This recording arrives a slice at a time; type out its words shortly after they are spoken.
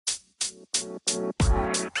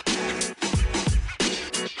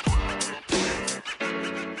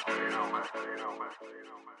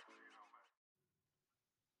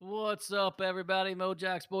What's up, everybody?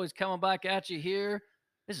 Mojack's Boys coming back at you here.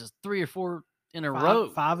 This is 3 or 4 in a row.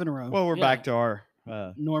 5 in a row. Well, we're back to our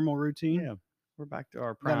normal routine. Yeah, we're back to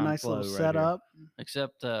our Got prime a nice flow little right setup.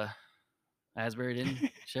 Except Asbury didn't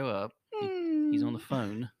show up. He's on the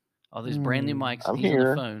phone. All these brand new mics. I'm he's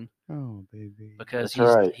here. on the phone. Oh, baby. Because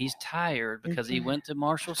That's he's tired because he went to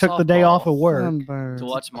Marshall Took softball the day off of work to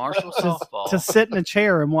watch Marshall softball. to sit in a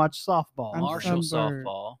chair and watch softball. Marshall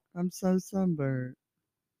softball. I'm so sunburned.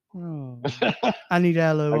 Oh, I need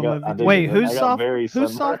aloe on my Wait, whose sunburned.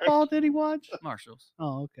 softball did he watch? Marshall's.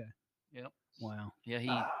 Oh, okay. Yep. Wow.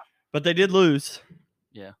 Yeah, But they did lose.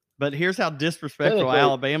 Yeah. But here's how disrespectful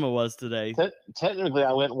Alabama was today. Technically,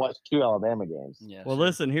 I went and watched 2 Alabama games. Yeah. Well,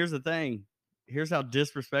 listen, here's the thing. Here's how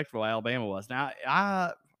disrespectful Alabama was. Now,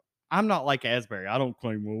 I'm not like Asbury. I don't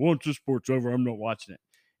claim, well, once this sport's over, I'm not watching it.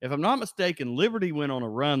 If I'm not mistaken, Liberty went on a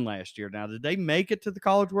run last year. Now, did they make it to the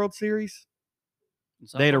College World Series?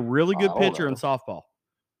 They had a really good pitcher in softball.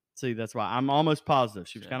 See, that's why I'm almost positive.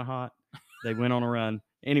 She was kind of hot. They went on a run.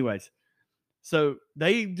 Anyways, so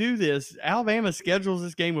they do this. Alabama schedules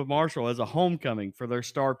this game with Marshall as a homecoming for their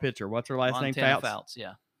star pitcher. What's her last name? Fouts.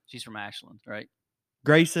 Yeah. She's from Ashland, right?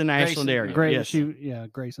 Grayson, Ashland area. Grayson.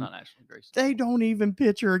 Not Ashland, Grayson. They don't even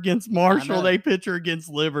pitch her against Marshall. They pitch her against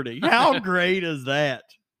Liberty. How great is that,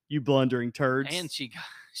 you blundering turds? And she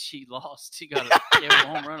lost. She got a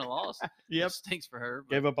home run and lost. Yep. Which stinks for her.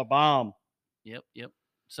 Gave up a bomb. Yep.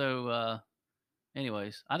 So,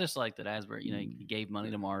 anyways, I just like that Asbury, he gave money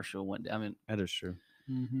to Marshall. That is true.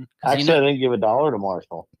 Mm-hmm. Actually, I didn't give $1 to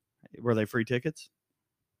Marshall. Were they free tickets?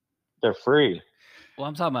 They're free. Well,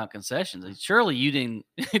 I'm talking about concessions. Surely you didn't.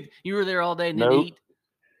 You were there all day and didn't eat.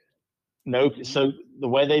 Nope. So the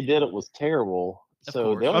way they did it was terrible.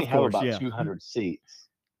 So they only have about 200 seats.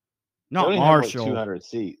 Not Marshall. 200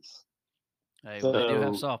 seats. Hey, so they do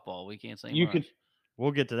have softball. We can't say much.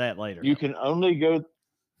 We'll get to that later. You can only go to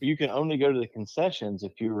the concessions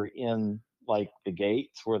if you were in like the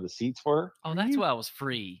gates where the seats were. Oh, that's why it was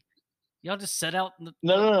free. Y'all just set out.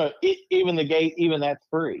 No. Even the gate, even that's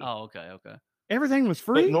free. Oh, okay. Everything was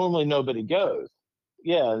free. But normally nobody goes.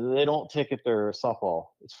 Yeah, they don't ticket their softball.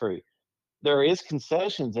 It's free. There is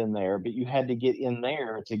concessions in there, but you had to get in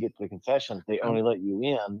there to get to the concessions. They only let you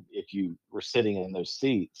in if you were sitting in those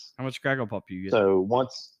seats. How much Scraggle Pop you get? So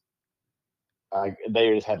once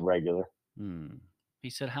they just had regular. He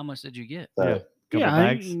said, "How much did you get?" So, couple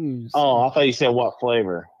bags. I thought you said what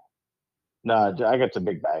flavor. No, I got the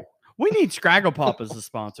big bag. We need Scraggle Pop as a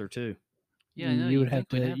sponsor too. Yeah, you would have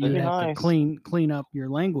to clean up your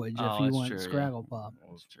language if you want Scraggle Pop.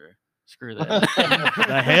 That's true. Screw that.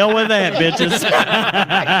 The hell with that, bitches.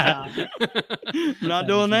 Not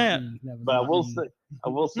doing that. But I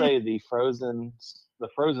will say the frozen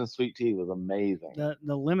sweet tea was amazing. The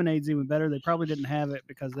lemonade's even better. They probably didn't have it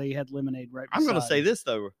because they had lemonade right beside. I'm going to say this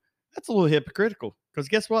though. That's a little hypocritical because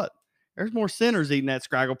guess what? There's more sinners eating that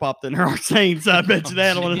Scraggle Pop than there are saints. I bet you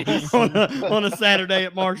that on a Saturday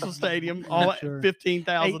at Marshall Stadium. All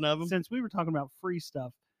 15,000 of them. Since we were talking about free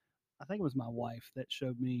stuff, I think it was my wife that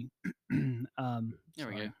showed me. There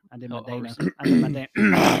we go. I did my Dana.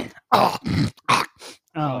 Oh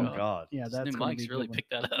God! Yeah, that's Mike's really picked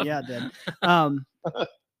that up. Yeah, I did.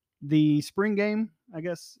 The spring game, I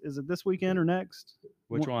guess, is it this weekend or next?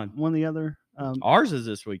 Which one? One or the other. Ours is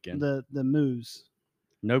this weekend. The Moose.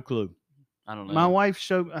 No clue. I don't know. My wife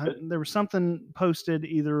showed there was something posted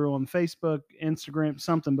either on Facebook, Instagram,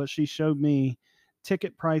 something, but she showed me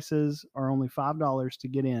ticket prices are only $5 to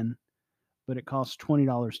get in, but it costs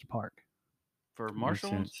 $20 to park. For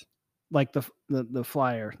Marshall? Like the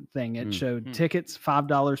flyer thing, it showed tickets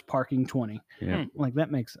 $5, parking $20. Yeah, like that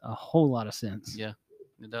makes a whole lot of sense. Yeah,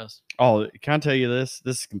 it does. Oh, can I tell you this?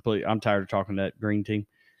 This is complete. I'm tired of talking to that green team.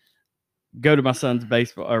 Go to my son's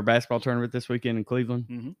basketball tournament this weekend in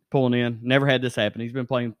Cleveland. Pulling in. Never had this happen. He's been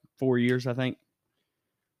playing 4 years, I think.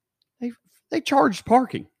 They charged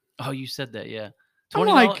parking. Oh, you said that, yeah.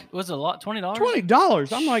 $20 was it a lot? $20?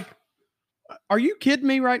 $20. I'm like, are you kidding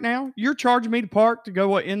me right now? You're charging me to park to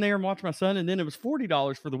go in there and watch my son, and then it was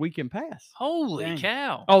 $40 for the weekend pass. Holy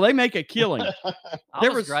cow! Oh, they make a killing. I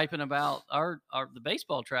was griping about the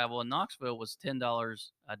baseball travel in Knoxville was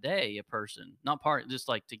 $10 a day a person, not part, just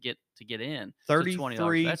like to get in.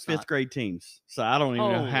 33 fifth grade teams. So I don't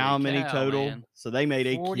even know how many total. Man. So they made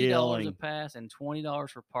a killing. $40 a pass and $20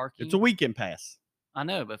 for parking. It's a weekend pass. I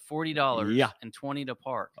know, but $40 and $20 to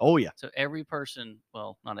park. Oh, yeah. So every person,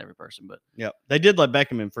 well, not every person, but. Yeah. They did let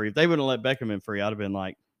Beckham in free. If they wouldn't let Beckham in free, I'd have been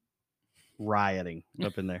like, rioting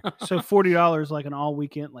up in there. So $40 like an all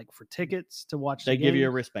weekend, like for tickets to watch. They the give you a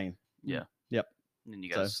games? wristband. Yeah. Yep. And then you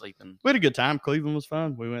got to So- sleep in We had a good time. Cleveland was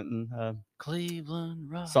fun. We went and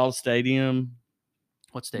Cleveland Rock. saw the stadium.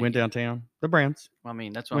 What stadium? Went downtown. The Browns. I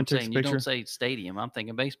mean, that's what Went I'm to saying. the You don't picture. say stadium. I'm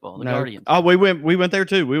thinking baseball. The No. Guardians. Oh, we went there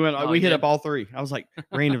too. We went. Oh, we you hit did? up all three. I was like,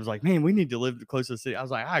 Brandon was like, man, we need to live close to the city. I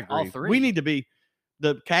was like, I agree. All three? We need to be.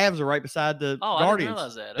 The Cavs are right beside the Oh, I didn't Guardians.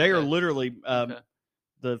 realize that. They are Okay. literally Okay.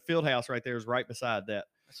 the field house right there is right beside that.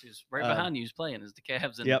 That's just right behind you is playing is the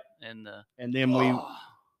Cavs and Yep. and And then oh, we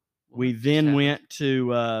what just then happened? went to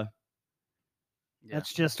Yeah.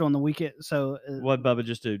 That's just on the weekend. So what Bubba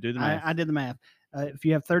just do the math. I did the math. If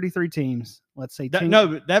you have 33 teams, let's say 10,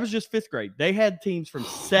 No, that was just fifth grade. They had teams from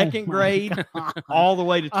second my grade God. all the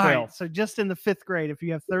way to 12. All right, so just in the 5th grade, if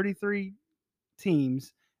you have 33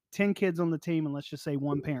 teams, 10 kids on the team, and let's just say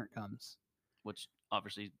one parent comes. which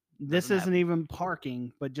obviously This doesn't isn't happen. even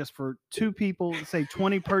parking, but just for 2 people, say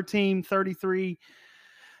 20 per team, 33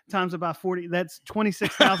 times about 40. That's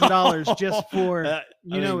 $26,000 just for I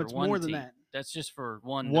mean, it's one more than team. that. That's just for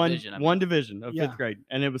one one division. I mean. one division of Yeah. fifth grade,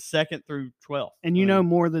 and it was second through 12th. And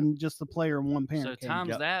more than just the player and one parent. So came. times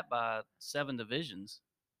Yep. that by 7 divisions,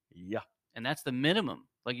 Yeah. and that's the minimum.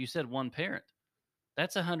 Like you said, one parent.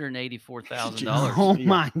 That's $184,000. Oh Yeah.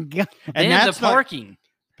 my God. And And that's the parking.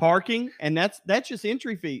 parking, and that's just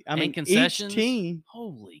entry fee. I And mean, concessions. each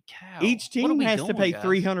Holy cow! team What are we has to doing, pay guys?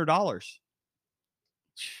 $300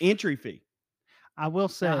 entry fee. I will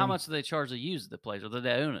say Now, how much do they charge to use the place, or do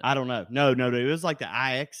they own it? I don't know. No, it was like the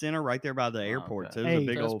IX Center right there by the airport. okay. So it was a Hey,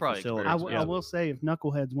 big so it's old probably facility. very I will say if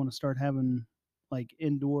knuckleheads want to start having like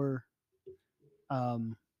indoor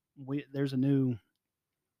there's a new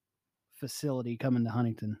facility coming to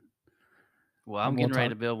Huntington. Well, I'm We'll getting ready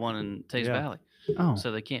talk- to build one in Taze Yeah. Valley, Oh,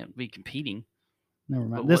 so they can't be competing. never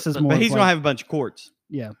mind. but This what- is but- more But of he's like, gonna have a bunch of courts.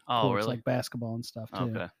 yeah, Oh, courts, really? like basketball and stuff too.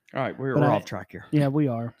 Okay, All right, we're But I- off track here. Yeah, we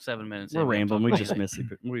are. 7 minutes. We're in, we haven't rambling. We talked just about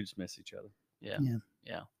miss each other. anything.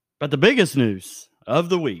 Yeah. Yeah. But the biggest news of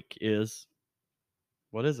the week is,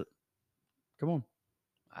 what is it? Come on,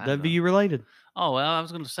 I don't know. WVU related. Oh well, I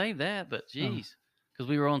was going to save that, but Oh. geez, because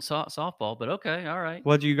we were on softball. But okay, all right.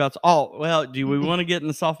 What do you got? Oh, well, do we want to get in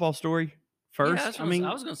the softball story first? Yeah, that's I what mean-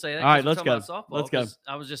 I was going to say that. All right, 'cause we're let's talking about go. Softball, Let's go. 'cause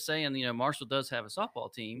I was just saying, Marshall does have a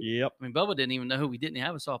softball team. Yep, I mean, Bubba didn't even know we didn't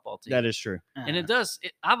have a softball team. that is true. And it does.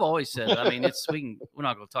 I've always said it. I mean, we're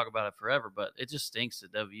not going to talk about it forever, but it just stinks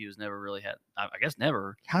that WVU has never really had. I guess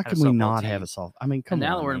never. How had a can we softball not team. have a soft? I mean, come And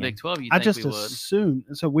now on. that we're in man. Big 12, you I think just we would? assumed.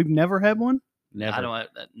 So we've never had one. Never. I don't.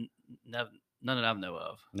 None that I know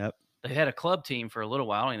of. Nope. They had a club team for a little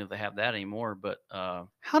while. I don't even know if they have that anymore. But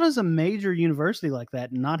How does a major university like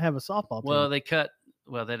that not have a softball team? well, they cut.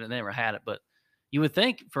 Well, they never had it, but you would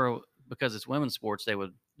think because it's women's sports they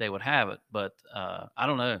would have it. But I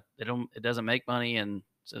don't know. They don't. It doesn't make money, and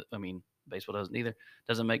so, I mean, baseball doesn't either. It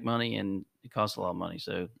doesn't make money, and it costs a lot of money.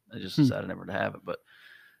 So I just decided never to have it. But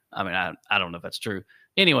I mean, I don't know if that's true.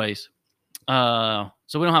 Anyways,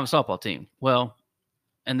 so we don't have a softball team. Well,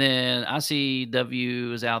 and then I see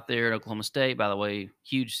W is out there at Oklahoma State. By the way,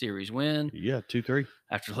 huge series win Yeah, 2-3.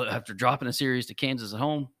 after dropping a series to Kansas at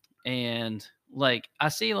home. And like I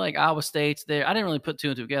see like Iowa State's there. I didn't really put two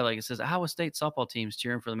and two together. Like it says Iowa State softball team's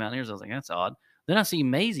cheering for the Mountaineers. I was like, that's odd. Then I see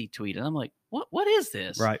Maisie tweet, and I'm like, what is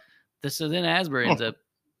this? Right. So then Asbury ends up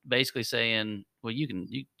basically saying, well, you can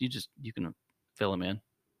fill him in.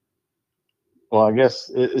 Well, I guess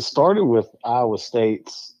it started with Iowa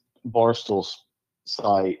State's Barstool's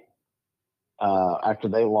site after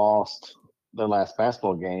they lost their last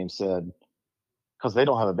basketball game. Said because they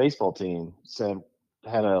don't have a baseball team,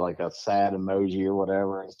 had a sad emoji or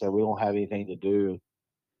whatever, and said we don't have anything to do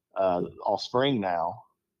all spring now.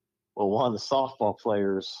 Well, one of the softball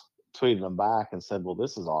players tweeted them back and said, "Well,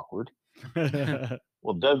 this is awkward."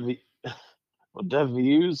 Well,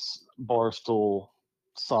 WVU's Barstool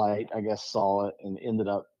site, I guess, saw it and ended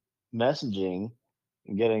up messaging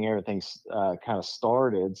and getting everything kind of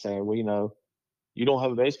started, saying, "Well, you don't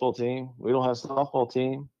have a baseball team, we don't have a softball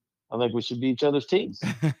team. I think we should be each other's teams."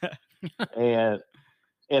 and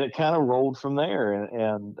it kind of rolled from there,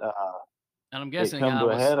 and I'm it guessing come to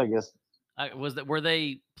a head, I guess. were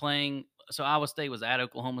they playing? So Iowa State was at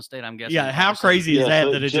Oklahoma State. I'm guessing. Yeah, how obviously. crazy is Yeah, that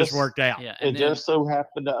so that it just worked out? Yeah, It and then, just so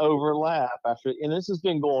happened to overlap and this has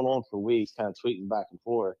been going on for weeks, kind of tweeting back and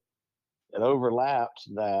forth. It overlapped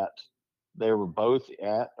that they were both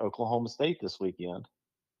at Oklahoma State this weekend,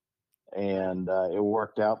 and it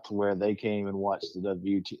worked out to where they came and watched the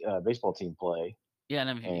WVU baseball team play. yeah,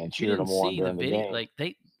 and if and you cheered didn't them on see the during the video,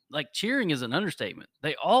 game. like cheering is an understatement.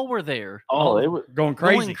 They all were there. Oh, all they were. Going going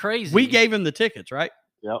crazy. crazy. We gave him the tickets, right?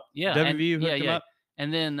 Yep. yeah, WVU and, hooked him up.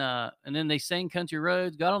 and then they sang Country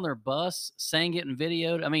Roads, got on their bus, sang it and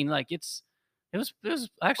videoed. I mean, like it was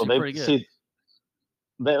actually pretty good. See,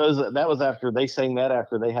 that was after they sang that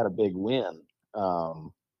after they had a big win.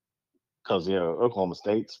 Because Oklahoma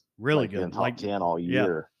State's Really been good, top 10 all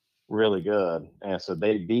year, really good, and so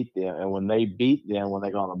they beat them. And when they beat them, when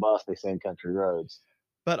they got on the bus, they sang Country Roads.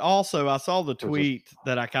 But also, I saw the tweet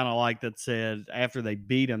that I kind of liked that said after they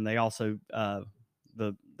beat them, they also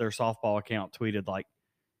their softball account tweeted like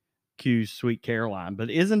 "Cue Sweet Caroline."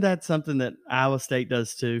 But isn't that something that Iowa State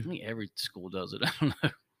does too? I think every school does it. I don't know.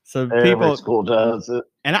 So Every school does it,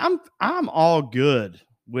 and I'm all good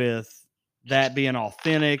with that being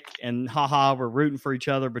authentic and haha, we're rooting for each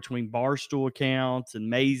other between Barstool accounts and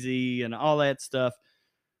Maisie and all that stuff.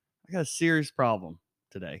 I got a serious problem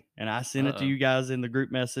today, and I sent it to you guys in the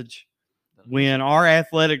group message. When our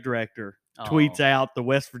athletic director tweets out the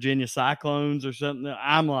West Virginia Cyclones or something,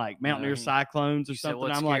 I'm like Mountaineer Cyclones or something.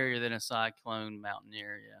 What's I'm scarier than a Cyclone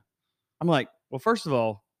Mountaineer? Yeah. I'm like, well, first of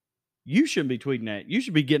all, you shouldn't be tweeting that. You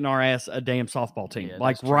should be getting our ass a damn softball team, Yeah,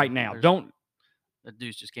 like right now. Don't. The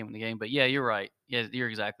Deuce just came in the game, but yeah, you're right. Yeah, you're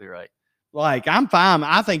exactly right. Like, I'm fine.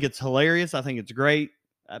 I think it's hilarious. I think it's great.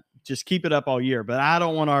 Just keep it up all year. But I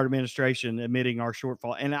don't want our administration admitting our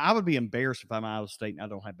shortfall. And I would be embarrassed if I'm Iowa State and I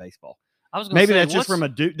don't have baseball. I was going to say, that's just from a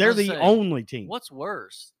dude. They're the only team. What's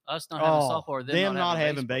worse, us not having softball or them not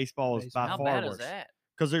having baseball is by How far bad worse. Is that?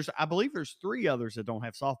 Because I believe there's 3 others that don't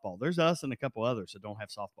have softball. There's us and a couple others that don't have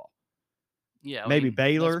softball. Yeah, maybe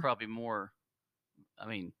Baylor. That's probably more. I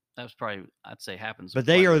mean, that's probably I'd say happens. But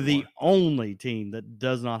they are the only team that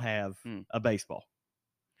does not have a baseball.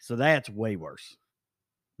 So that's way worse.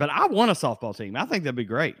 But I want a softball team. I think that'd be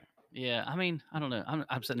great. Yeah, I mean, I don't know.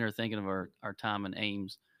 I'm sitting there thinking of our time in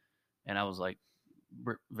Ames, and I was like, it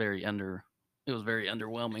was very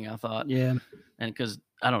underwhelming, I thought. Yeah. And because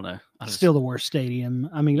I don't know. Still the worst stadium.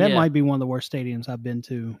 I mean, that might be one of the worst stadiums I've been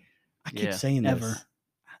to. I keep saying this.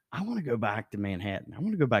 I want to go back to Manhattan. I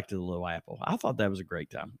want to go back to the Little Apple. I thought that was a great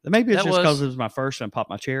time. Maybe it's just because it was my first and I popped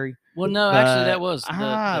my cherry. Well, no, actually, that was the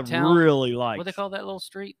town. Really liked. What they call that little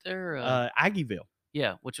street there? Aggieville.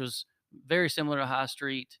 Yeah, which was very similar to High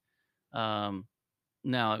Street. Now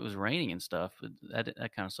it was raining and stuff. That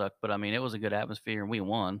kind of sucked, but I mean, it was a good atmosphere and we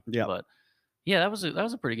won. Yeah, but yeah, that was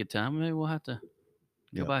a pretty good time. Maybe we'll have to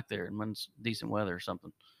go back there and when it's decent weather or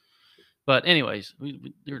something. But anyways,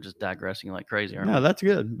 we were just digressing like crazy. No, that's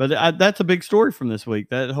good. But that's a big story from this week.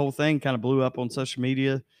 That whole thing kind of blew up on social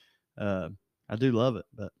media. I do love it.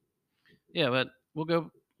 But yeah, but we'll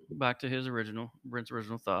go back to Brent's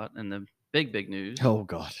original thought, and the big news. Oh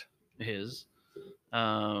God, is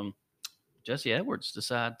Jesse Edwards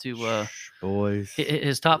decided to boys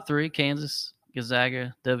his top 3: Kansas,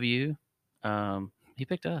 Gonzaga, WVU. He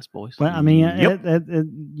picked us, boys. Well, I mean,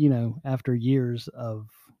 after years of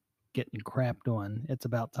getting crapped on, it's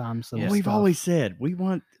about time. So we've always said we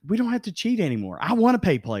don't have to cheat anymore. I want to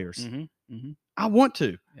pay players. Mm-hmm. I want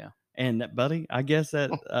to. Yeah. And buddy, I guess that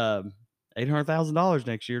 $800,000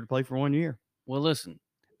 next year to play for 1 year. Well, listen,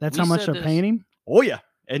 that's how much they're paying him. Oh yeah,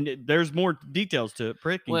 and there's more details to it.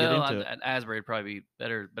 Prick can get into it. Asbury would probably be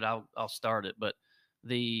better, but I'll start it. But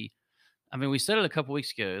we said it a couple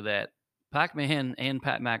weeks ago that Pac-Man and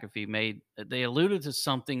Pat McAfee they alluded to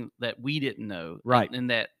something that we didn't know. Right. And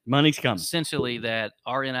that money's coming. Essentially that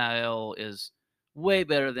our NIL is way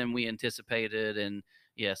better than we anticipated. And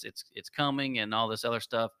yes, it's coming and all this other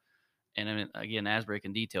stuff. And I mean, again, Asbury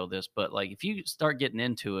can detail this, but like, if you start getting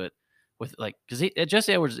into it with like, cause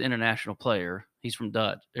Jesse Edwards is an international player. He's from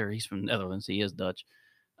he's from Netherlands. He is Dutch.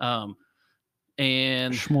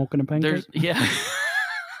 And smoking a pancake. Yeah.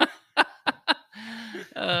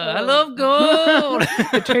 I love gold.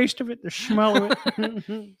 The taste of it, the smell of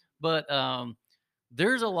it. But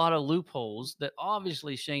there's a lot of loopholes that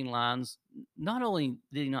obviously Shane Lyons not only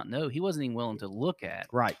did he not know, he wasn't even willing to look at.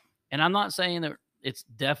 Right. And I'm not saying that it's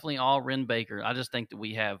definitely all Ren Baker. I just think that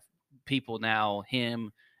we have people now,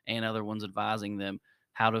 him and other ones, advising them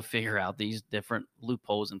how to figure out these different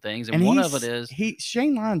loopholes and things. And one of it is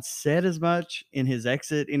Shane Lyons said as much in his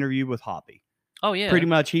exit interview with Hoppy. Oh yeah, pretty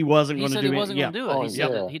much. He wasn't going to do it. He wasn't going to do it. He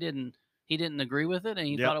said that he didn't agree with it, and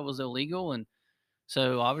he thought it was illegal. And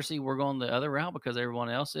so obviously we're going the other route because everyone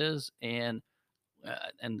else is. And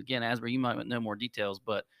again, Asbury, you might know more details,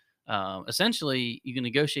 but essentially you can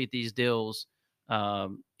negotiate these deals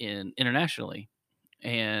internationally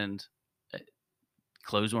and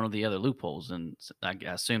close one of the other loopholes. And I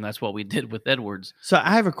assume that's what we did with Edwards. So I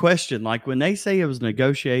have a question. Like when they say it was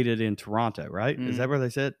negotiated in Toronto, right? Mm-hmm. Is that where they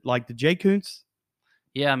said? Like the Jay Kuntz?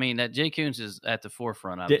 Yeah, I mean that Jay Kuntz is at the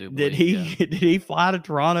forefront. Did he fly to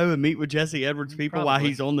Toronto and meet with Jesse Edwards people while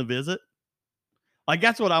he's on the visit? Like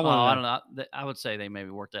that's what I want. I don't know. I would say they maybe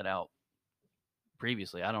worked that out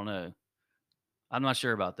previously. I don't know. I'm not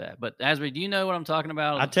sure about that. But Asbury, do you know what I'm talking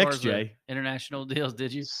about? I as far text as the Jay. international deals.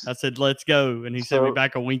 Did you? I said, "Let's go," and he sent me So-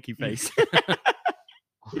 back a winky face.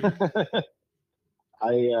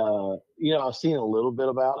 I've seen a little bit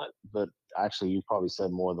about it, but actually, you probably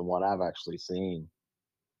said more than what I've actually seen.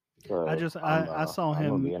 So I saw I'm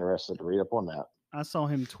gonna him. be interested to read up on that. I saw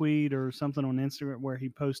him tweet or something on Instagram where he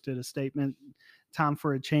posted a statement, "Time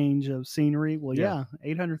for a change of scenery." Well, Yeah.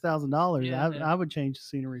 yeah, $800,000. Yeah, yeah. I would change the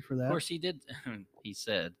scenery for that. Of course, he did. He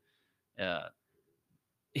said,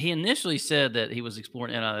 he initially said that he was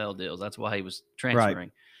exploring NIL deals. That's why he was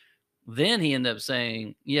transferring. Then he ended up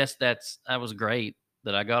saying, "Yes, that was great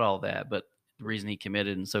that I got all that, but the reason he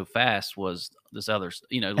committed and so fast was this other,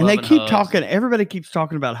 And they loving keep Hugs." talking. Everybody keeps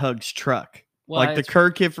talking about Hug's truck. Well, Like the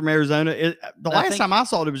Kerr kid from Arizona. The I last think- time I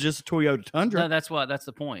saw it was just a Toyota Tundra. No, that's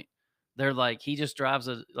the point. They're like, he just drives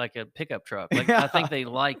a pickup truck. Like Yeah. I think they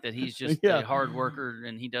like that he's just Yeah. a hard worker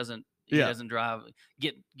and he doesn't drive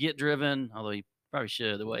get driven, although he probably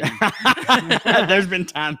should the way There's been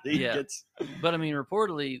times he Yeah. gets. But I mean,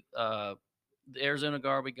 reportedly, the Arizona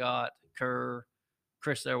guard we got, Kerr,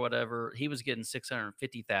 Chris there, whatever, he was getting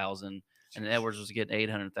 650,000, and Edwards was getting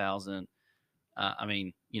 800,000. I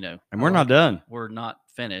mean, And we're not done. we're not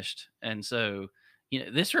finished, and so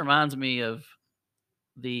this reminds me of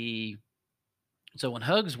so when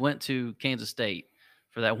Hugs went to Kansas State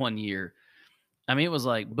for that 1 year, I mean, it was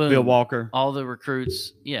like boom, Bill Walker. all the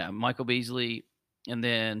recruits, Michael Beasley, and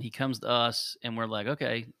then he comes to us, and we're like,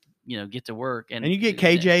 okay, get to work, And you get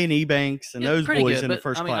KJ and Ebanks and those pretty boys good, in the but,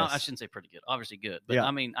 first I mean, class. I shouldn't say pretty good, obviously good, but Yeah.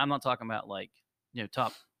 I mean, I'm not talking about like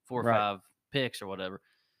top 4 or Right. 5 picks or whatever.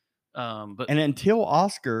 But And until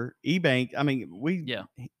Oscar Ebank, I mean, we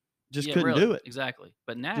just couldn't really, do it. exactly.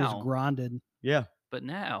 But Just now, grinded. Yeah. But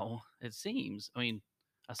now it seems, I mean,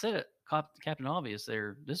 I said it, Captain Obvious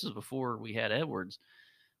there. This is before we had Edwards,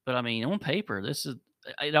 but I mean, on paper,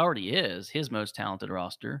 it already is his most talented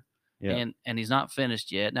roster, Yeah. and he's not finished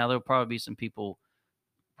yet. Now there'll probably be some people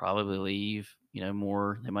probably leave,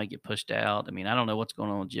 more. They might get pushed out. I mean, I don't know what's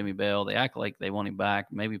going on with Jimmy Bell. They act like they want him back,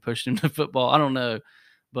 maybe push him to football. I don't know,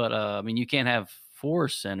 but I mean, you can't have 4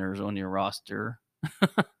 centers on your roster.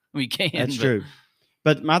 We can. That's true.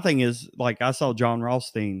 But my thing is, like, I saw John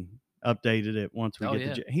Rothstein updated it once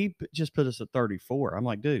we he just put us at 34. I'm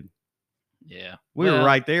like, dude, yeah, we were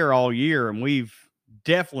right there all year, and we've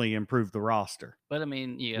definitely improved the roster. But I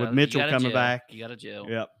mean, with Mitchell coming back, you got to gel.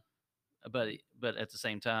 Yep. But at the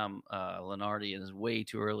same time, Lenardi is way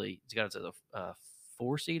too early. He's got it to the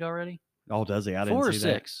 4 seed already. Oh, does he? I didn't 4 or see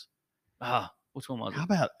 6. Which one was it? How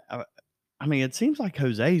about? I mean, it seems like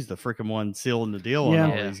Jose's the freaking one sealing the deal on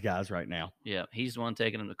all these guys right now. Yeah, he's the one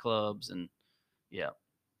taking them to clubs, and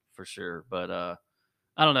for sure. But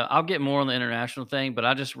I don't know. I'll get more on the international thing, but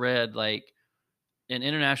I just read like an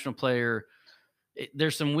international player.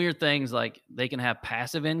 There's some weird things like they can have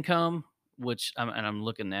passive income, which I'm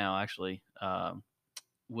looking now actually,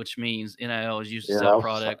 which means NIL is used to sell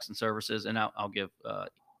products and services, and I'll give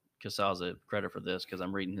Casazza credit for this because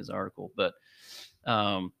I'm reading his article, but.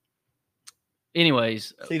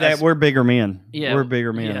 Anyways, see that we're bigger men. Yeah, we're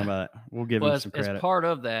bigger men about it. We'll give him some credit. As part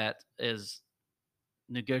of that is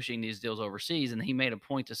negotiating these deals overseas, and he made a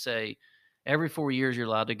point to say every 4 years you're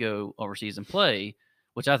allowed to go overseas and play,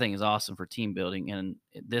 which I think is awesome for team building. And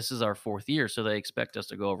this is our 4th year, so they expect us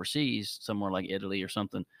to go overseas somewhere like Italy or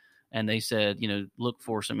something. And they said, look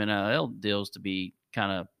for some NIL deals to be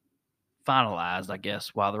kind of finalized, I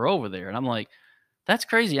guess, while they're over there. And I'm like, that's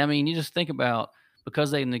crazy. I mean, you just think about.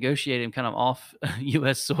 Because they negotiate him kind of off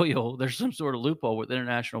U.S. soil, there's some sort of loophole with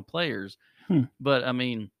international players. But I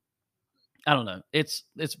mean, I don't know. It's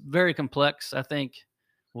very complex. I think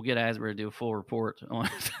we'll get Asbury to do a full report on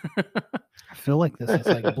it. I feel like this is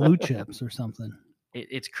like blue chips or something.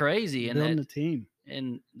 It's crazy, and building a team,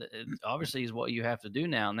 and it obviously is what you have to do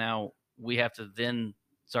now. Now we have to then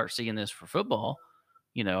start seeing this for football.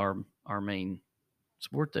 Our main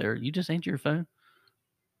sport. There, you just answer your phone.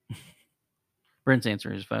 Brent's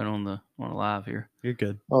answering his phone on the live here. You're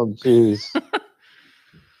good. Oh, jeez.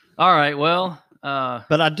 All right. Well,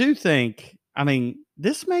 but I do think, I mean,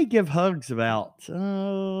 this may give Hugs about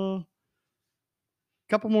a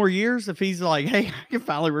couple more years if he's like, hey, I can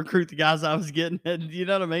finally recruit the guys I was getting. You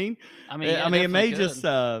know what I mean? I mean, it may just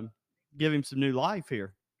give him some new life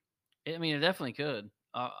here. I mean, it definitely could.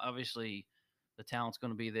 Obviously, the talent's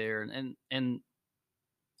going to be there, and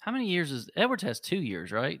how many years is Edwards has 2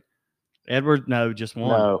 years, right? Edwards, no, just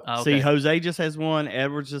one. No. Oh, okay. See, Jose just has one.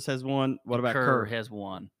 Edwards just has one. What about Kerr? Has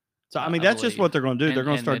one. So, I mean, that's just what they're going to do. They're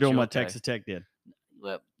going to start doing what Texas Tech did.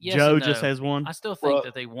 Well, yes Joe and just no. has one. I still think Well-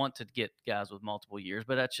 that they want to get guys with multiple years,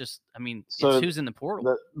 but that's just, I mean, So it's who's in the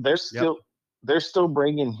portal. They're still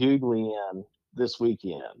bringing Hughley in this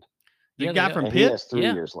weekend, The Yeah, guy they from are. and he Pitt. has 3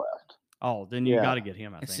 Yeah. years left. Oh, then you Yeah. got to get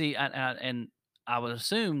him. I And think. see, and I would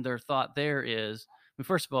assume their thought there is, I mean,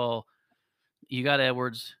 first of all, you got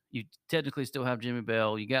Edwards, you technically still have Jimmy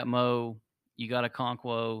Bell, you got Mo, you got a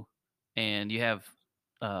Okonkwo, and you have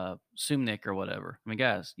Sumnick or whatever. I mean,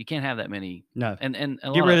 guys, you can't have that many. No, And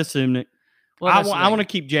a get lot rid of Sumnick. Well, I that's the want to thing.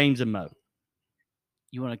 keep James and Mo.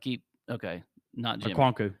 You want to keep not Jimmy.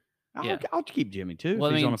 Okonkwo. Yeah. I'll keep Jimmy too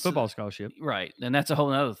Well, if I he's on mean, a football scholarship. Right. And that's a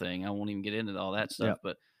whole other thing. I won't even get into all that stuff.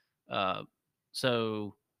 Yep. But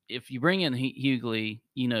so if you bring in Hughley,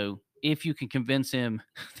 if you can convince him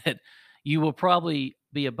that you will probably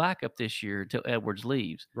be a backup this year until Edwards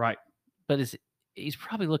leaves. Right. But he's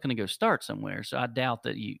probably looking to go start somewhere. So I doubt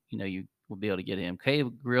that you will be able to get him.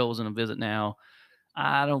 Caleb Grill was on a visit now.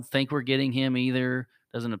 I don't think we're getting him either.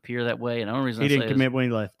 Doesn't appear that way. And the only reason He didn't commit when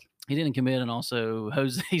he left. he didn't commit, and also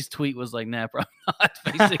Jose's tweet was like, "Nah, probably not."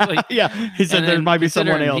 Basically, Yeah, he said And there then might be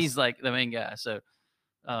someone considering else. He's like the main guy. So,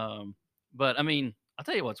 but I mean, I'll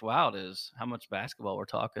tell you what's wild is how much basketball we're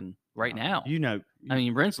talking right now. I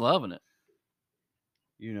mean, Brent's loving it.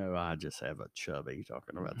 I just have a chubby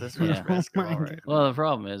talking about this Yeah. much basketball Oh my right Well, the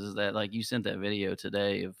problem is that like you sent that video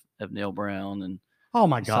today of Neil Brown and Oh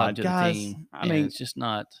my he's talking God, to the guys! team, I and mean, it's just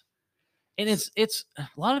not. And it's a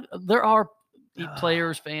lot of there are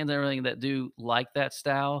players, fans, and everything that do like that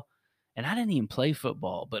style. And I didn't even play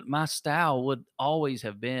football, but my style would always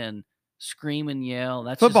have been scream and yell.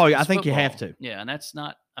 That's Football, Just, I think you have to. Yeah, and that's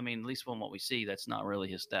not. I mean, at least from what we see, that's not really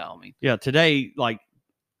his style. I mean, yeah, today,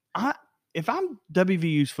 if I'm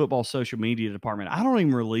WVU's football social media department, I don't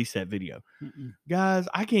even release that video, guys.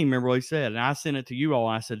 I can't even remember what he said, and I sent it to you all.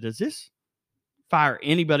 And I said, "Does this fire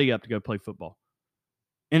anybody up to go play football?"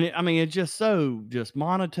 And it's just so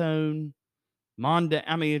monotone, mundane.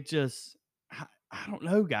 I mean, it just, I don't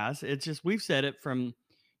know, guys. It's just, we've said it from,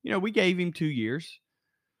 we gave him 2 years,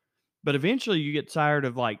 but eventually you get tired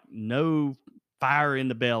of no fire in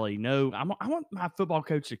the belly. No, I want my football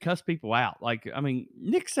coach to cuss people out.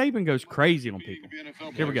 Nick Saban goes crazy on people.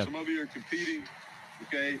 Here we go. Some of you are competing,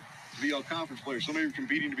 to be all conference players. Some of you are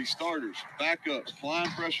competing to be starters, backups, applying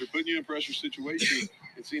pressure, putting you in pressure situations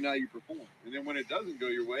and seeing how you perform. And then when it doesn't go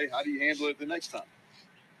your way, how do you handle it the next time?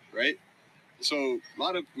 Right? So a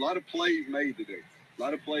lot of plays made today. A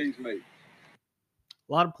lot of plays made.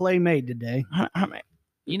 A lot of play made today. have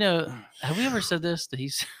we ever said this? That he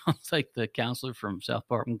sounds like the counselor from South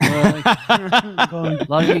Park. Okay. A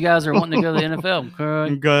lot of you guys are wanting to go to the NFL.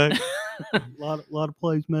 Okay. Okay. lot of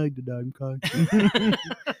plays made today. Okay.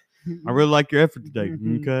 I really like your effort today.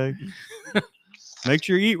 Okay. Make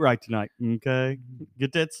sure you eat right tonight. Okay.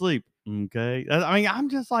 Get that sleep. Okay. I'm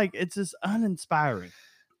just like, it's just uninspiring.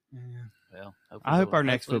 Well, I hope our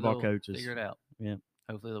next hopefully football they'll coaches figure it out. Yeah.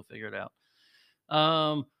 Hopefully they'll figure it out.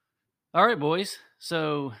 All right, boys.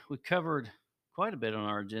 So we covered quite a bit on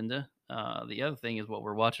our agenda. The other thing is what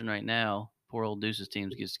we're watching right now. Poor old Deuce's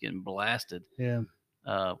team's just getting blasted. Yeah.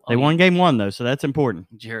 They won game 1 though, so that's important.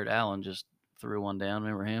 Jared Allen just threw one down.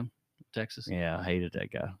 Remember him? Texas. Yeah, I hated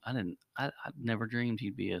that guy. I never dreamed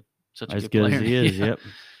he'd be such a As good good player. as he is. Yeah. Yep.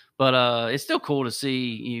 But it's still cool to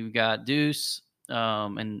see you've got Deuce.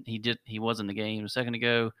 And he was in the game a second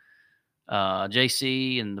ago.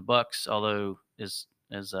 JC and the Bucks, although is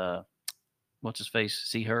what's his face?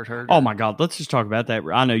 Is he hurt? Oh my God, let's just talk about that.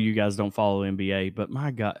 I know you guys don't follow NBA, but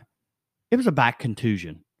my God, it was a back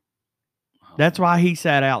contusion. That's why he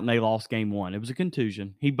sat out and they lost game 1. It was a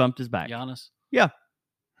contusion. He bumped his back. Giannis. Yeah,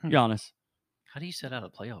 Giannis. How do you set out a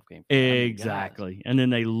playoff game? Exactly. And then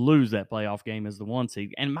they lose that playoff game as the 1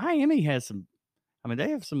 seed. And Miami has some.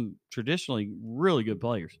 They have some traditionally really good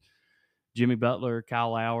players. Jimmy Butler,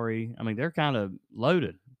 Kyle Lowry. They're kind of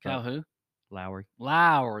loaded. Kyle who? Lowry.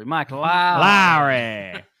 Mike Lowry.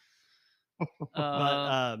 Lowry.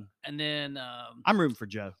 And then I'm rooting for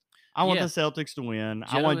Joe. I want yeah. the Celtics to win.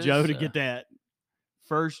 Joe I want Joe is, to get that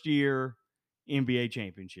first year NBA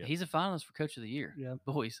championship. he's a finalist for Coach of the Year. Yeah.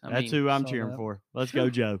 Boys. That's who I'm saw cheering that. for. Let's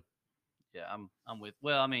go, Joe. Yeah, I'm with.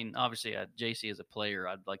 Well, obviously, JC as a player,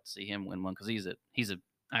 I'd like to see him win one because he's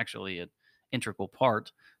actually an integral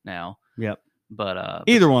part now. Yep. But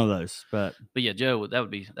Either one of those, but yeah, Joe, that'd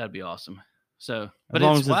be awesome. So, but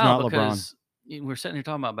long it's as it's wild not because we're sitting here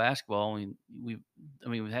talking about basketball.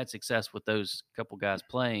 We've had success with those couple guys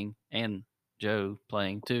playing and Joe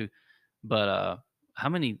playing too. But how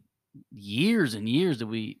many years and years did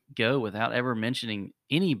we go without ever mentioning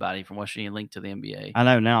anybody from West Virginia linked to the NBA? I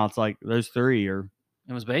know now it's like those 3 are.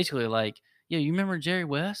 It was basically like, yeah, you remember Jerry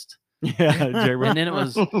West? Yeah, Jerry. And then it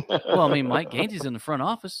was, well, I mean, Mike Gainesy's in the front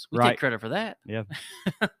office. We Right. take credit for that. Yeah.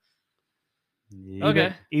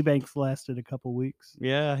 Okay. Ebanks lasted a couple weeks.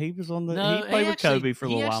 Yeah, he was on the. No, he played with Kobe for a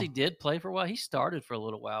little He while. actually did play for a while. He started for a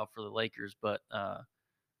little while for the Lakers, but I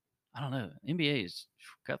don't know. NBA is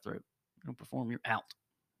cutthroat. You don't perform, you're out.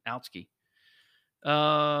 Outski.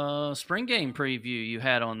 Spring game preview you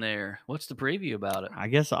had on there. What's the preview about it? I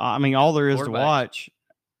guess I mean all there is to Quarterbacks. watch.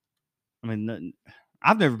 I mean,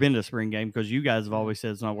 I've never been to a spring game because you guys have always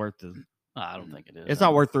said it's not worth the. I don't think it is. It's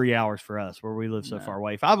not worth 3 hours for us where we live so No. far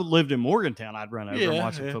away. If I lived in Morgantown, I'd run over and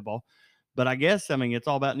watch some football. But I guess I mean it's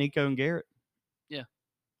all about Nico and Garrett.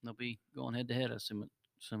 They'll be going head to head,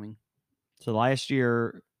 assuming. So last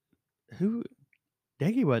year,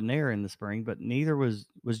 Deggy wasn't there in the spring, but neither was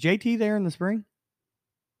JT there in the spring.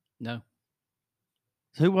 No,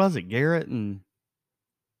 So who was it? Garrett and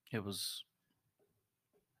it was.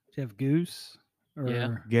 Jeff Goose. Or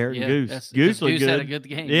Yeah. Garrett Yeah, and Goose. that's- Goose looked Goose good. had a good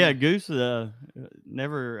game. Yeah, Goose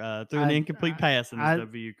never threw an incomplete pass in his I-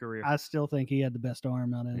 WVU career. I still think he had the best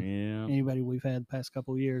arm out of yeah. anybody we've had the past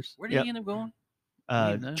couple of years. Where did Yep. he end up going?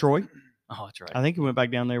 you know? Troy. Oh, that's right. I think he went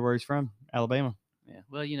back down there where he's from, Alabama. Yeah.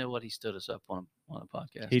 Well, you know what? He stood us up on a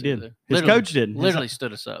podcast. He too, did. though. His Literally- coach did. His- Literally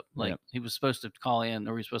stood us up. Like Yep. he was supposed to call in,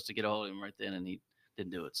 or we were supposed to get a hold of him right then, and he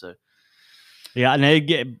didn't do it. So Yeah, and they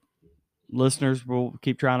get listeners. We'll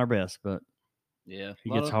keep trying our best, but yeah, it a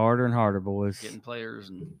lot gets of harder and harder, boys. getting players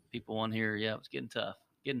and people on here. Yeah, it's getting tough.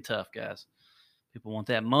 Getting tough, guys. People want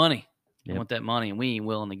that money. They Yep. want that money, and we ain't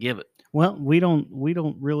willing to give it. Well, we don't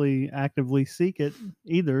really actively seek it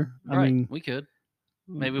either. I Right? mean, We could.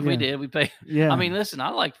 Maybe if we did, we pay. Yeah. I mean, listen, I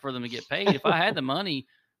like for them to get paid. If I had the money,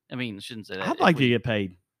 I mean, I shouldn't say that. I'd If like to we- get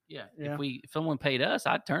paid. Yeah, Yeah. if someone paid us,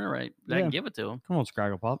 I'd turn it right back Yeah. and give it to them. Come on,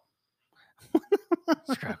 Scraggle Pop.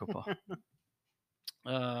 Crackle Paw.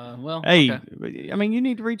 Well, Hey, okay. I mean, you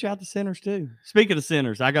need to reach out to sinners too. Speaking of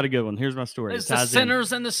sinners, I got a good one. Here's my story. It's It the ties in.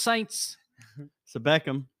 sinners and the saints. So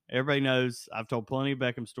Beckham, everybody knows I've told plenty of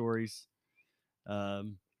Beckham stories.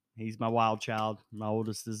 He's my wild child. My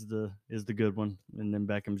oldest is the good one, and then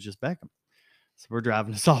Beckham's just Beckham. So we're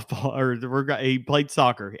driving to softball, or he played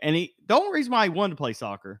soccer, and the only reason why he wanted to play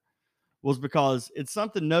soccer was because it's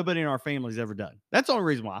something nobody in our family's ever done. That's the only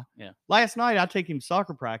reason why. Yeah. Last night I take him to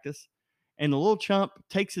soccer practice, and the little chump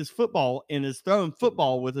takes his football and is throwing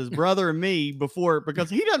football with his brother and me because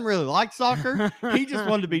he doesn't really like soccer. He just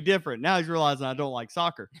wanted to be different. Now he's realizing I don't like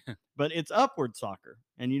soccer, but it's upward soccer.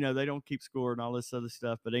 And, they don't keep score and all this other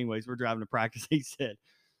stuff. But anyways, we're driving to practice. He said,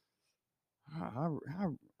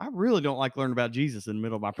 I really don't like learning about Jesus in the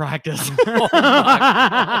middle of my practice. Oh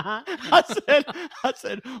my I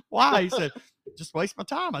said, why? He said, just waste my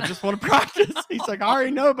time. I just want to practice. He's like, I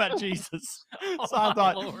already know about Jesus. So I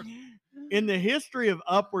thought, Lord. in the history of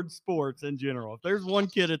upward sports in general, if there's one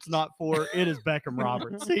kid it's not for, it is Beckham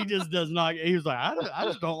Roberts. He just does not. He was like, I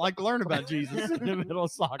just don't like to learn about Jesus in the middle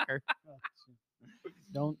of soccer.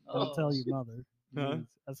 Don't Oh, tell your mother. Huh? Jeez.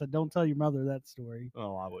 I said, don't tell your mother that story.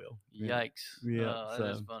 Oh, I will. Yikes. Yeah,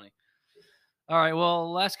 That is so- funny. All right.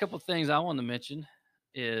 Well, last couple of things I want to mention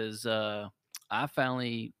is I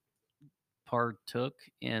finally partook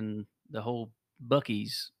in the whole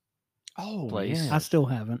Buc-ee's Oh, place. I still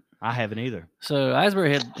haven't. I haven't either. So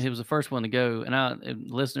Asbury he was the first one to go. And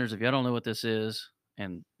listeners, if y'all don't know what this is,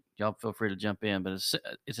 and y'all feel free to jump in, but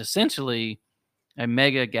it's essentially a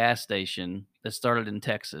mega gas station that started in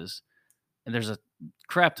Texas. And there's a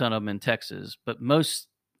crap ton of them in Texas, but most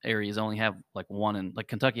areas only have like one, and like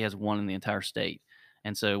Kentucky has one in the entire state.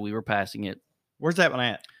 And so we were passing it. Where's that one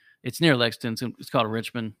at? It's near Lexington. It's called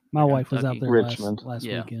Richmond. My wife was out Kentucky. there Richmond. last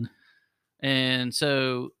Yeah. weekend. And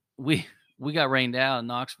so we got rained out in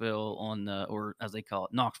Knoxville or as they call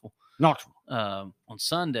it, Knoxville, Knoxville. on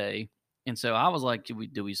Sunday. And so I was like,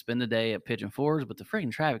 do we spend the day at Pigeon Forge? But the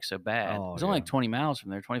freaking traffic's so bad. Oh, It's only yeah. like 20 miles from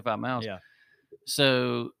there, 25 miles. Yeah.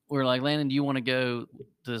 So we're like, Landon, do you want to go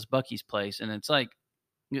to this Buc-ee's place? And it's like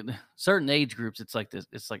certain age groups, it's like this.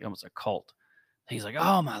 It's like almost a cult. He's like,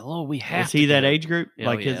 oh my Lord, we have Is he to that go. age group? Yeah,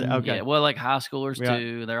 Like oh, his yeah. okay. Yeah, well, like high schoolers Yeah.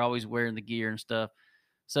 too. They're always wearing the gear and stuff.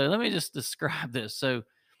 So let me just describe this. So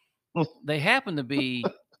they happen to be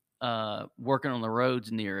working on the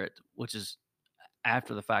roads near it, which is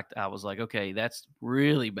after the fact. I was like, okay, that's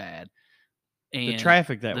really bad. And The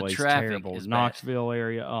traffic that the way is traffic terrible. is bad. Knoxville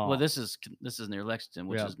area. Oh, well, this is near Lexington,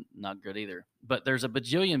 which Yeah. is not good either. But there's a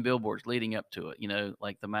bajillion billboards leading up to it.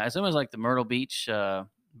 Like it's almost like the Myrtle Beach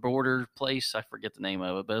border place. I forget the name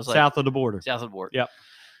of it, but it's like south of the border. south of the border. Yep.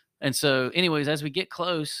 And so, anyways, as we get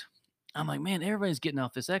close, I'm like, man, everybody's getting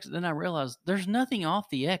off this exit. Then I realized there's nothing off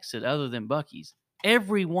the exit other than Buc-ee's.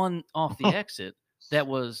 Everyone off the exit that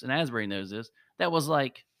was, and Asbury knows this, that was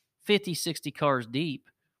like 50, 60 cars deep.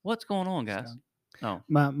 What's going on, guys? Skunk. Oh,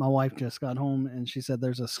 My wife just got home and she said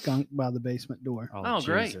there's a skunk by the basement door. oh,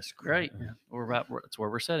 great, Jesus great. Christ. That's where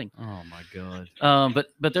we're sitting. Oh my God.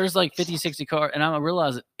 But there's like 50, 60 cars, and I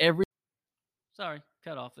realize that sorry,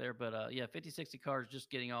 cut off there, but 50, 60 cars just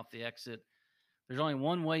getting off the exit. There's only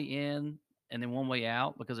one way in and then one way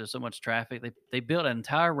out because there's so much traffic. They built an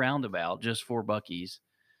entire roundabout just for Buc-ee's.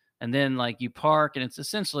 And then like you park and it's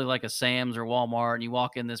essentially like a Sam's or Walmart, and you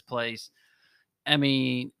walk in this place. I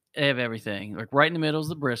mean, they have everything. Like right in the middle is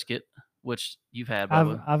the brisket, which you've had,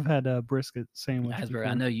 Bubba. I've had a brisket sandwich. Asbury,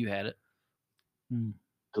 I know you had it.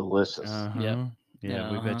 Delicious. Uh-huh.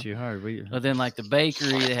 Yeah, we bet you hard. But then like the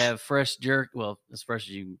bakery, they have fresh jerky. Well, as fresh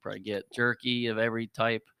as you can probably get. Jerky of every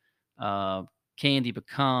type. Candy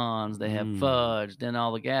pecans. They have fudge. Then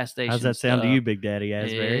all the gas stations. How's that sound to you, Big Daddy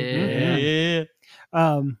Asbury?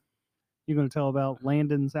 Yeah. You going to tell about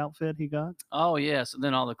Landon's outfit he got? Oh yeah. So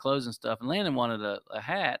then all the clothes and stuff. And Landon wanted a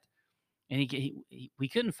hat, and we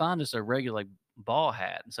couldn't find just a regular like ball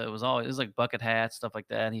hat. And so it was like bucket hats, stuff like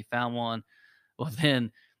that. And he found one. Well,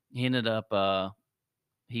 then he ended up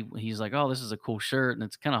he's like, oh, this is a cool shirt, and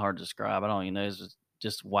it's kind of hard to describe. I don't even know. It's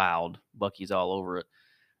just wild. Buc-ee's all over it.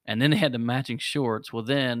 And then they had the matching shorts. Well,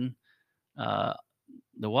 then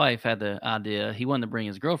the wife had the idea. He wanted to bring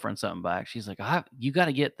his girlfriend something back. She's like, you got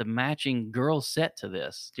to get the matching girl set to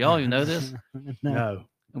this. Do y'all even know this? No.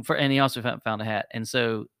 And he also found a hat. And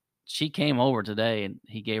so she came over today, and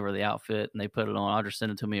he gave her the outfit, and they put it on. Audra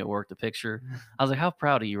sent it to me at work, the picture. I was like, how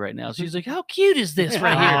proud of you right now? She's like, how cute is this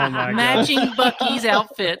right here? Oh, my matching Buc-ee's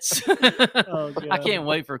outfits. Oh, I God. can't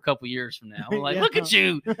wait for a couple years from now. I'm like, Yeah. look at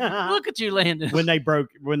you. Look at you, Landon. When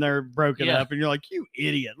they're broken Yeah. up, and you're like, you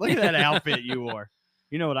idiot! Look at that outfit you wore.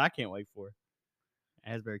 You know what I can't wait for?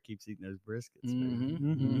 Asbury keeps eating those briskets. man.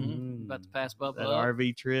 Mm-hmm. About to pass Bubba That up.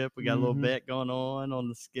 RV trip, we got a little bet going on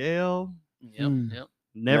the scale. Yep.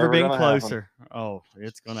 Never been gonna closer. Oh,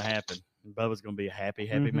 it's gonna happen. Bubba's gonna be a happy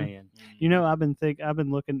Mhm. man. You know, I've been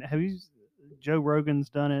looking. Have you? Joe Rogan's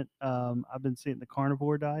done it. I've been seeing the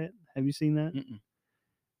carnivore diet. Have you seen that? Mm-mm.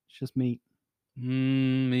 It's just meat.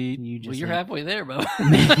 Meat. You Well, just you're eat halfway there, Bubba.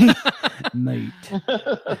 meat.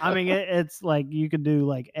 I mean, it's like you could do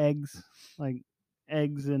like eggs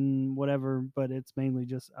and whatever, but it's mainly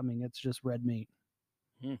just. I mean, it's just red meat.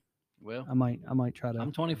 Well, I might try to.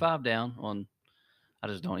 I'm 25 down on. I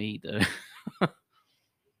just don't eat though.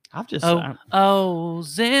 I've just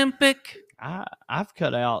Zempic. I've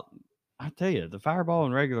cut out. I tell you, the Fireball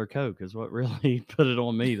and regular Coke is what really put it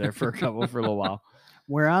on me there for a little while.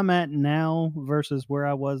 Where I'm at now versus where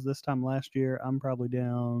I was this time last year, I'm probably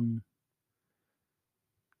down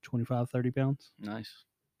 25, 30 pounds. Nice.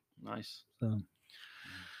 So,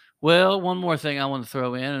 Well, one more thing I want to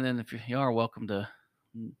throw in, and then if you are welcome to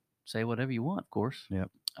say whatever you want, of course. Yep.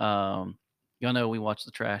 Y'all know we watched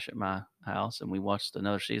the trash at my house, and we watched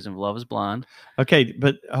another season of Love Is Blind. Okay,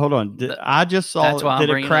 but hold on. I just saw. That's why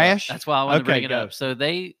did I'm it crash? That's why I wanted to bring it go. up. So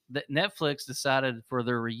Netflix decided for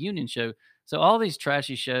their reunion show. So all these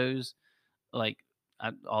trashy shows, like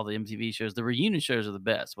all the MTV shows, the reunion shows are the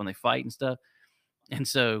best when they fight and stuff. And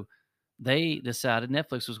so they decided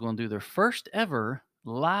Netflix was going to do their first ever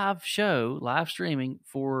live streaming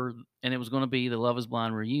and it was going to be the Love Is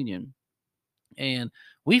Blind reunion. And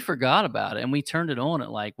we forgot about it, and we turned it on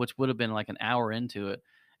at which would have been like an hour into it.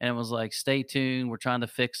 And it was like, stay tuned, we're trying to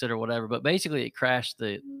fix it or whatever. But basically it crashed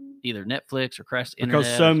either Netflix or crashed the internet.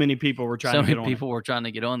 Because so many people were trying to get on. People were trying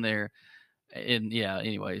to get on there. And yeah,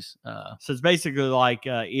 anyways. So it's basically like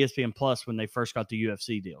ESPN Plus when they first got the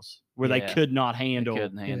UFC deals, where they could not handle. They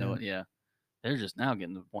couldn't handle it, yeah. They're just now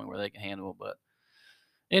getting to the point where they can handle it. But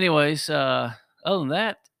anyways, other than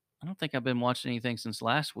that, I don't think I've been watching anything since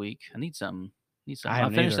last week. I need something. I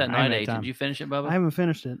finished that Night Age. Did you finish it, Bubba? I haven't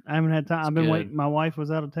finished it. I haven't had time. I've been waiting. My wife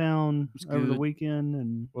was out of town over the weekend,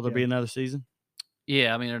 and will there be another season?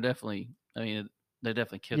 Yeah, I mean, there definitely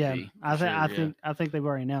could be. I think they've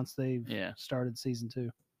already announced they've Yeah. started season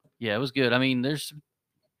 2. Yeah, it was good. I mean, there's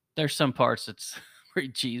some parts that's pretty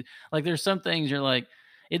cheesy. Like there's some things you're like,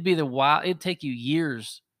 it'd take you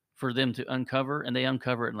years for them to uncover, and they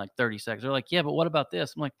uncover it in like 30 seconds. They're like, yeah, but what about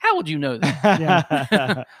this? I'm like, how would you know that?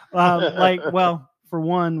 Yeah. For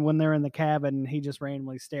one, when they're in the cabin, he just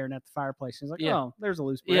randomly staring at the fireplace. He's like, oh, there's a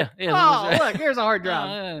loose brick. Yeah. Oh, look, here's a hard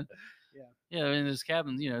drive. Yeah, I mean, this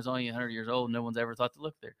cabin, it's only 100 years old. No one's ever thought to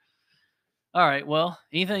look there. All right. Well,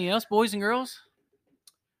 anything else, boys and girls?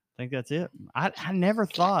 I think that's it. I never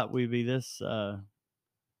thought we'd be this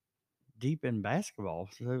deep in basketball.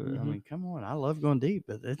 So, I mean, come on. I love going deep,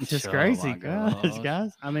 but it's just crazy,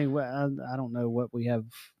 guys. I mean, I don't know what we have.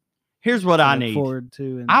 Here's what I need. Forward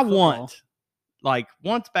to. I want like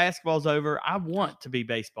once basketball's over, I want to be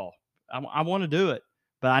baseball. I want to do it,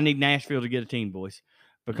 but I need Nashville to get a team, boys,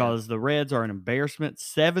 because the Reds are an embarrassment.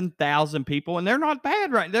 7,000 people, and they're not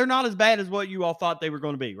bad, right? They're not as bad as what you all thought they were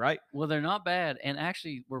going to be, right? Well, they're not bad, and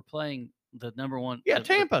actually, we're playing the number one. Yeah, the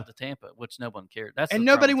Tampa. the Tampa, which no one cares. That's And the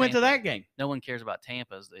nobody problem with went to Tampa. that game. No one cares about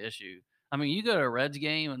Tampa is the issue. I mean, you go to a Reds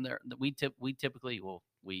game, and we typically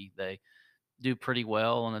they do pretty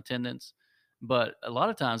well on attendance, but a lot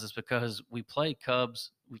of times it's because we play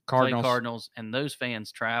Cubs, we play Cardinals, and those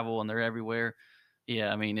fans travel and they're everywhere.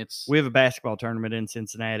 Yeah, I mean we have a basketball tournament in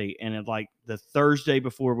Cincinnati, and it's like the Thursday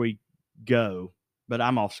before we go, but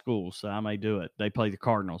I'm off school, so I may do it. They play the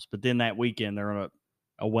Cardinals, but then that weekend they're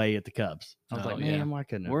away at the Cubs. I was like, man, why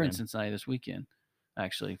couldn't we're in Cincinnati this weekend,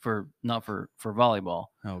 actually, not for volleyball.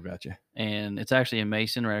 Oh, gotcha. And it's actually in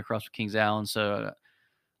Mason, right across from Kings Island. So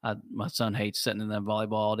my son hates sitting in that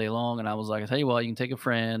volleyball all day long, and I was like, I tell you what, you can take a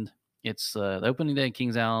friend. It's the opening day in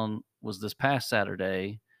Kings Island was this past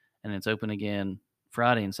Saturday, and it's open again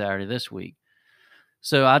Friday and Saturday this week.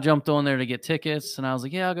 So I jumped on there to get tickets, and I was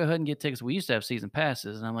like, yeah, I'll go ahead and get tickets. We used to have season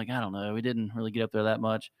passes, and I'm like, I don't know. We didn't really get up there that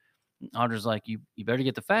much. Audra's like, you better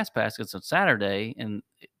get the fast pass because it's Saturday, and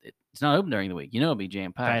it's not open during the week. You know it'll be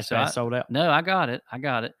jam-packed. Fast pass sold out? No, I got it.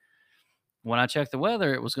 When I checked the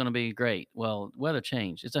weather, it was going to be great. Well, weather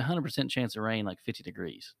changed. It's 100% chance of rain, like 50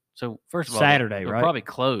 degrees. So first of all, Saturday, they'll right? probably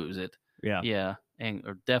close it. Yeah. Yeah,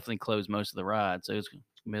 or definitely close most of the ride. So it's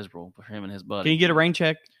miserable for him and his buddy. Can you get a rain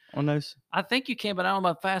check on those? I think you can, but I don't know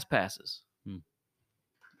about fast passes.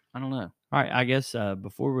 I don't know. All right, I guess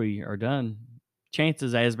before we are done,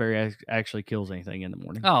 chances Asbury actually kills anything in the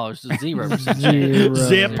morning. Oh, it's just 0%. Zip.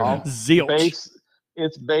 Zero. Zilch.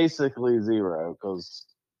 It's basically 0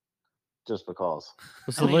 just because.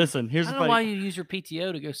 So listen, here's I the don't know thing. why you use your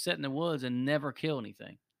PTO to go sit in the woods and never kill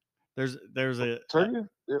anything. There's a turkey.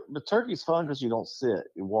 The turkey's fun because you don't sit,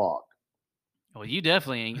 you walk. Well, you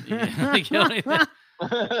definitely ain't kill anything.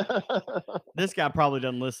 This guy probably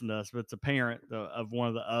doesn't listen to us, but it's a parent of one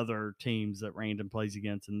of the other teams that Random plays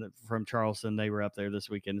against, and from Charleston. They were up there this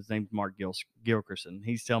weekend. His name's Mark Gilkerson.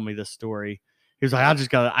 He's telling me this story. He was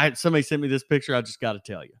like, somebody sent me this picture. I just got to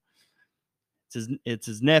tell you. It's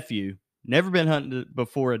his nephew. Never been hunting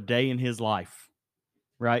before a day in his life.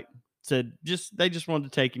 Right? Said they just wanted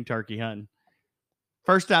to take him turkey hunting.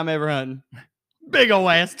 First time ever hunting. Big old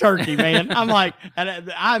ass turkey, man. I'm like,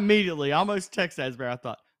 and I immediately almost texted Asbury. I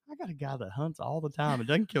thought, I got a guy that hunts all the time and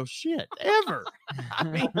doesn't kill shit ever. I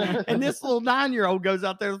mean, and this little 9-year-old goes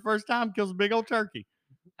out there the first time, kills a big old turkey.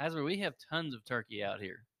 Asbury, we have tons of turkey out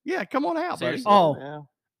here. Yeah, come on out, buddy.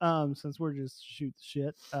 Oh, since we're just shoot the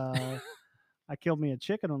shit, I killed me a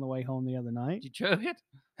chicken on the way home the other night. Did you choke it?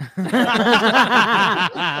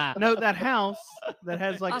 No, that house that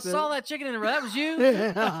has like I saw that chicken in the road. That was you?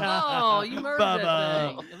 Oh, you murdered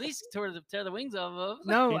that thing. At least tear the wings off of it.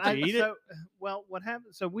 No, eat it? Well, what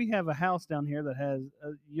happened? So we have a house down here that has.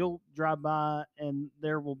 You'll drive by and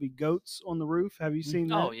there will be goats on the roof. Have you seen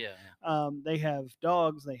that? Oh yeah. They have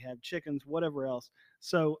dogs. They have chickens. Whatever else.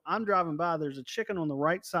 So I'm driving by. There's a chicken on the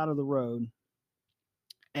right side of the road.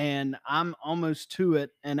 And I'm almost to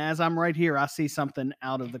it. And as I'm right here, I see something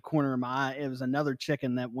out of the corner of my eye. It was another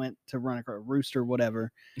chicken that went to run across, a rooster,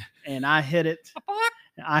 whatever. And I hit it.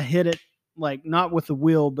 Like not with the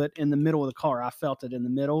wheel, but in the middle of the car. I felt it in the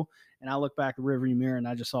middle. And I looked back at the rearview mirror and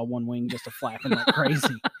I just saw one wing just flapping like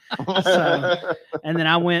crazy. So, and then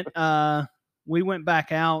we went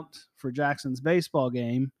back out for Jackson's baseball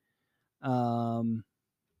game.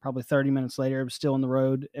 Probably 30 minutes later, it was still on the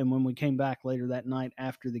road. And when we came back later that night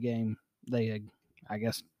after the game, they had, I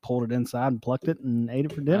guess, pulled it inside and plucked it and ate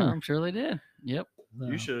it for dinner. I'm sure they did. Yep. So,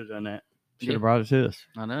 You should have done that. Should have brought it to us.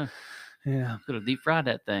 I know. Yeah. Could have deep fried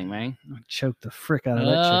that thing, man. I choked the frick out of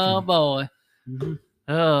that chicken. Oh, boy.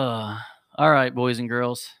 Mm-hmm. All right, boys and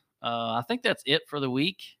girls. I think that's it for the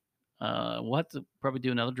week. We'll have to probably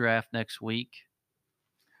do another draft next week.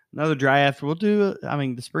 Another draft. We'll do.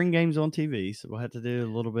 The spring game's on TV, so we'll have to do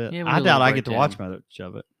a little bit. Yeah, I doubt I get to watch much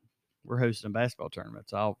of it. We're hosting a basketball tournament,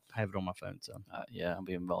 so I'll have it on my phone. So yeah, I'll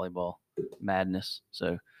be in volleyball madness.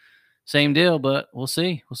 So same deal, but we'll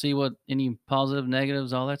see. We'll see what any positive,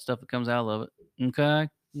 negatives, all that stuff that comes out of it. Okay.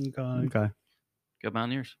 Okay. Go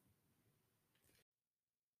Mountaineers.